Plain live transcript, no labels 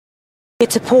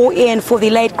To pour in for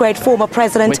the late great former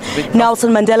president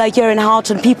Nelson Mandela here in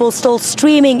Houghton. People still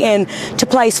streaming in to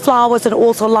place flowers and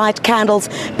also light candles,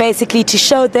 basically to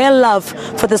show their love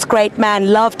for this great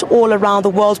man, loved all around the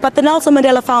world. But the Nelson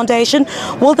Mandela Foundation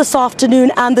will this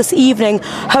afternoon and this evening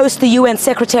host the UN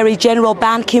Secretary General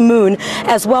Ban Ki-moon,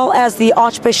 as well as the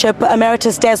Archbishop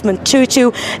Emeritus Desmond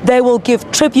Tutu. They will give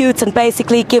tributes and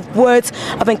basically give words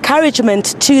of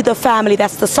encouragement to the family.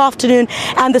 That's this afternoon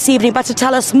and this evening. But to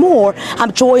tell us more,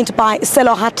 I'm joined by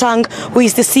Sello Hatang, who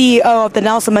is the CEO of the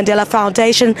Nelson Mandela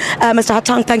Foundation. Mr.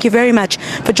 Hatang, thank you very much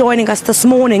for joining us this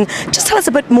morning. Just tell us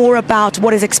a bit more about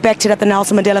what is expected at the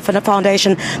Nelson Mandela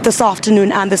Foundation this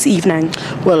afternoon and this evening.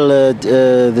 Well,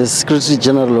 the Secretary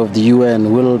General of the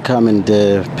UN will come and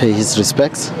pay his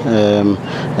respects,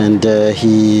 and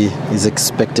he is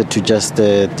expected to just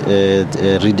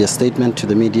read a statement to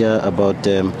the media about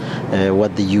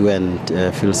what the UN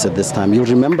feels at this time. You'll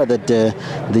remember that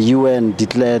the UN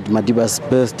declared Madiba's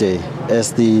birthday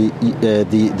as the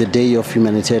day of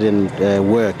humanitarian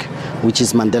work, which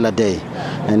is Mandela Day,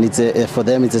 and it's for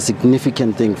them it's a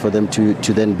significant thing for them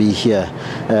to then be here.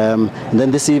 And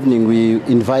then this evening we're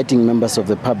inviting members of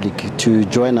the public to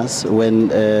join us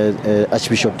when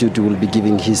Archbishop Tutu will be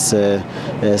giving his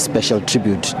special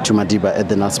tribute to Madiba at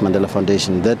the Nelson Mandela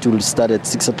Foundation. That will start at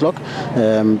 6 o'clock.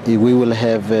 We will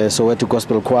have Soweto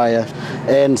Gospel Choir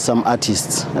and some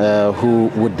artists who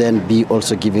would then be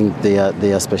also giving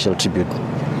their special tribute.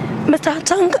 Mr.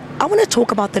 Hatang, I want to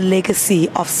talk about the legacy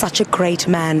of such a great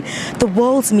man. The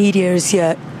world's media is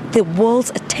here. The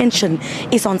world's attention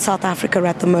is on South Africa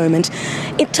at the moment.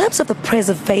 In terms of the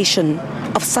preservation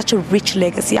of such a rich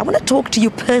legacy, I want to talk to you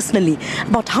personally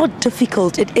about how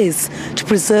difficult it is to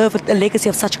preserve a legacy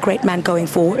of such a great man going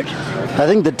forward. I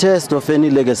think the test of any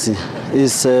legacy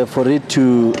is for it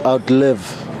to outlive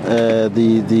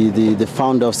the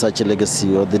founder of such a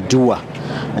legacy, or the doer.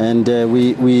 And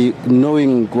we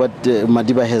knowing what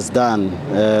Madiba has done,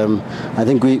 I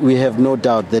think we have no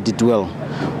doubt that it will.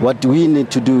 What we need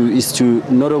to do is to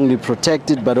not only protect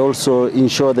it, but also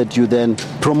ensure that you then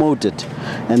promote it.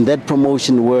 And that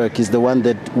promotion work is the one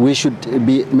that we should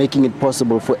be making it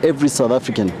possible for every South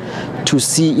African to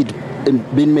see it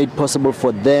been made possible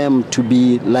for them to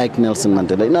be like Nelson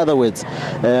Mandela. In other words,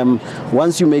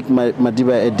 once you make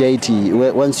Madiba a deity,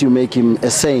 once you make him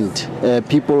a saint,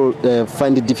 people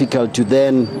find it difficult to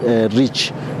then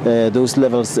reach those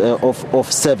levels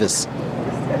of service.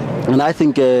 And I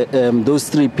think those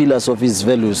three pillars of his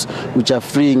values, which are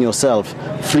freeing yourself,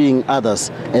 freeing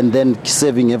others, and then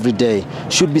serving every day,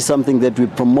 should be something that we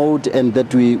promote and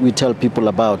that we tell people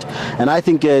about. And I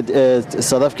think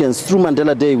South Africans, through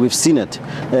Mandela Day, we've seen it,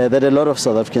 that a lot of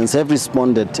South Africans have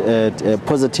responded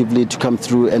positively to come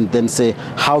through and then say,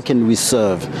 how can we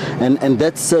serve? And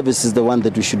that service is the one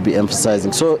that we should be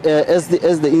emphasizing. So as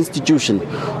the institution,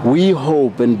 we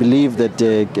hope and believe that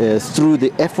through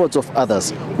the efforts of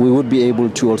others, we would be able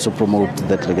to also promote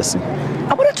that legacy.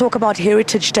 I want to talk about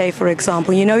Heritage Day, for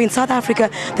example. You know, in South Africa,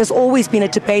 there's always been a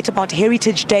debate about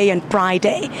Heritage Day and Pride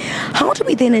Day. How do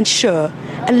we then ensure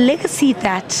a legacy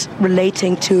that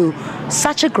relating to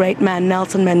such a great man,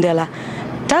 Nelson Mandela,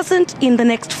 doesn't in the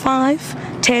next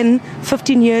 5, 10,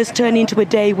 15 years turn into a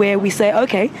day where we say,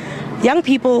 okay, young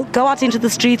people go out into the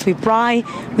streets, we braai,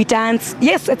 we dance.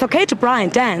 Yes, it's okay to braai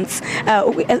and dance.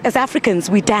 As Africans,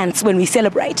 we dance when we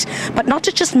celebrate. But not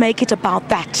to just make it about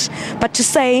that, but to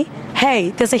say, hey,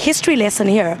 there's a history lesson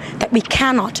here that we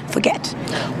cannot forget.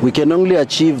 We can only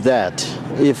achieve that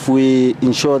if we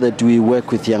ensure that we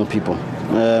work with young people.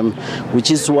 Which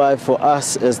is why for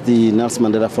us as the Nelson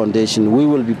Mandela Foundation, we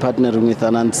will be partnering with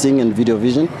Anand Singh and Video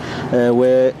Vision,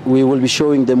 where we will be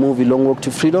showing the movie Long Walk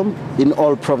to Freedom in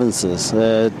all provinces,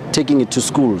 taking it to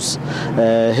schools,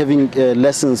 having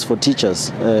lessons for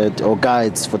teachers or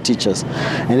guides for teachers.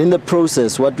 And in the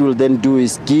process, what we'll then do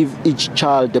is give each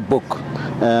child a book.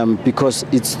 Because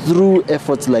it's through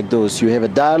efforts like those, you have a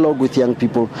dialogue with young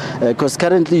people, because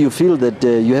currently you feel that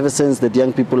you have a sense that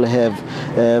young people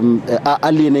are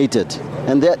alienated,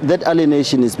 and that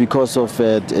alienation is because of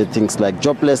things like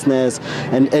joblessness,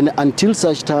 and until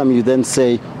such time you then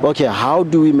say, okay, how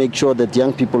do we make sure that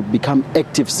young people become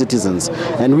active citizens?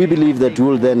 And we believe that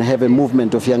we'll then have a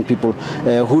movement of young people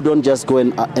who don't just go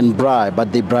and braai,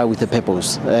 but they braai with a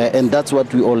purpose, and that's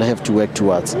what we all have to work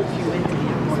towards.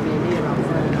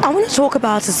 I want to talk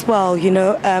about as well, you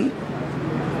know,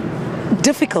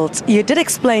 difficult. You did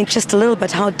explain just a little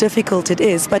bit how difficult it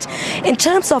is, but in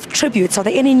terms of tributes, are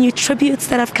there any new tributes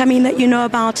that have come in that you know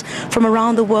about from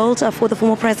around the world for the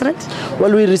former president?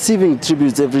 Well, we're receiving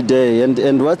tributes every day,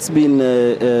 and what's been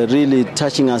really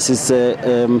touching us is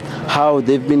how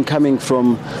they've been coming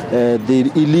from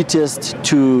the elitist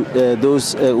to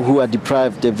those who are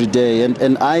deprived every day,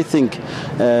 and I think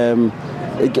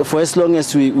for as long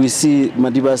as we see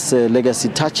Madiba's legacy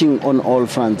touching on all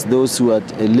fronts, those who are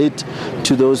elite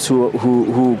to those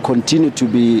who continue to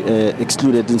be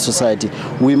excluded in society,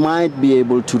 we might be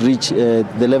able to reach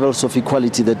the levels of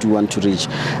equality that we want to reach.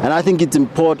 And I think it's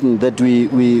important that we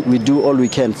do all we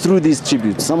can through these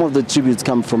tributes. Some of the tributes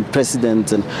come from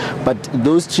presidents, but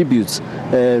those tributes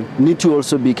need to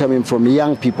also be coming from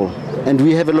young people. And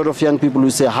we have a lot of young people who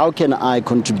say, how can I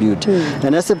contribute?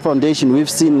 And as a foundation, we've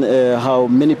seen how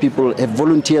many people have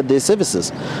volunteered their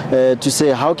services to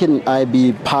say, how can I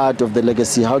be part of the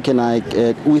legacy? How can I,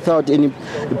 without any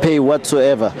pay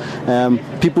whatsoever,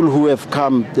 people who have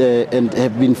come and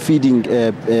have been feeding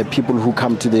people who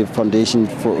come to the foundation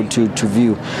to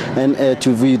view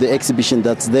the exhibition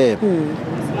that's there.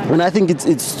 And I think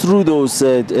it's through those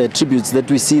tributes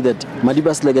that we see that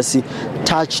Madiba's legacy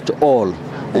touched all.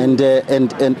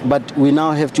 But we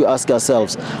now have to ask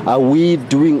ourselves, are we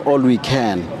doing all we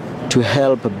can to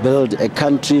help build a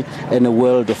country and a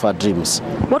world of our dreams?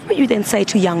 What would you then say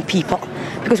to young people?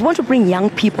 Because we want to bring young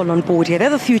people on board here. They're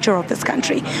the future of this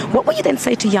country. What would you then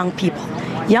say to young people?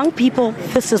 Young people,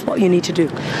 this is what you need to do.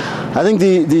 I think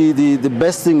the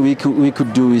best thing we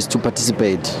could do is to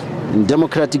participate in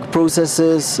democratic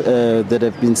processes that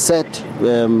have been set.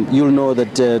 You'll know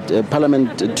that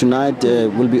Parliament tonight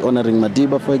will be honoring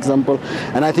Madiba, for example,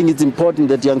 and I think it's important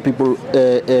that young people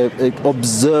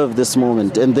observe this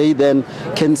moment, and they then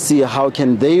can see how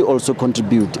can they also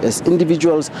contribute as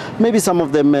individuals. Maybe some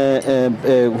of them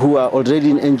who are already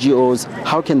in NGOs,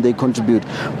 how can they contribute?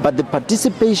 But the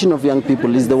participation of young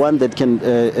people is the one that can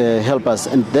help us,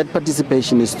 and that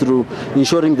participation is through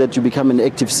ensuring that you become an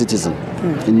active citizen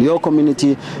in your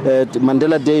community.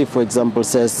 Mandela Day, for example,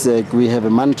 says we have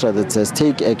a mantra that says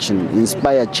take action,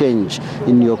 inspire change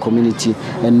in your community,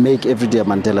 and make every day a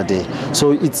Mandela Day.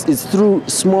 So it's through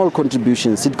small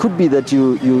contributions. It could be that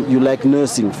you like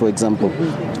nursing, for example.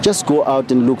 Just go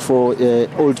out and look for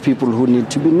old people who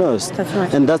need to be nursed. That's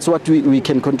right. And that's what we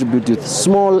can contribute with.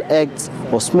 Small acts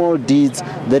or small deeds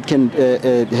that can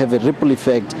have a ripple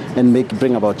effect and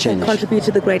bring about change. Contribute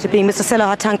to the greater being. Mr.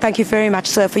 Sello Hatang, thank you very much,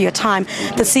 sir, for your time.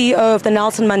 The CEO of the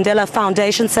Nelson Mandela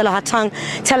Foundation, Sello Hatang,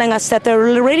 telling us that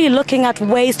they're already looking at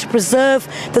ways to preserve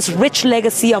this rich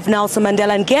legacy of Nelson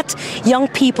Mandela and get young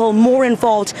people more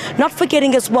involved. Not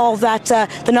forgetting as well that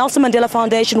the Nelson Mandela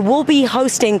Foundation will be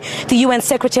hosting the UN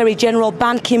Secretary General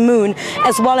Ban Ki-moon,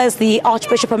 as well as the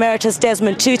Archbishop Emeritus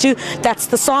Desmond Tutu. That's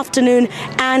this afternoon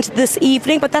and this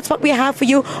evening, but that's what we have for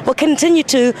you. We'll continue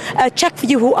to check for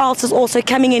you who else is also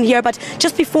coming in here. But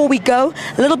just before we go,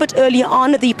 a little bit earlier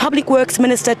on, the Public Works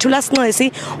Minister Tulas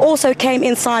Nxesi also came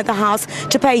inside the house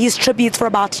to pay his tributes for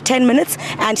about 10 minutes,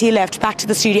 and he left back to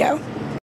the studio.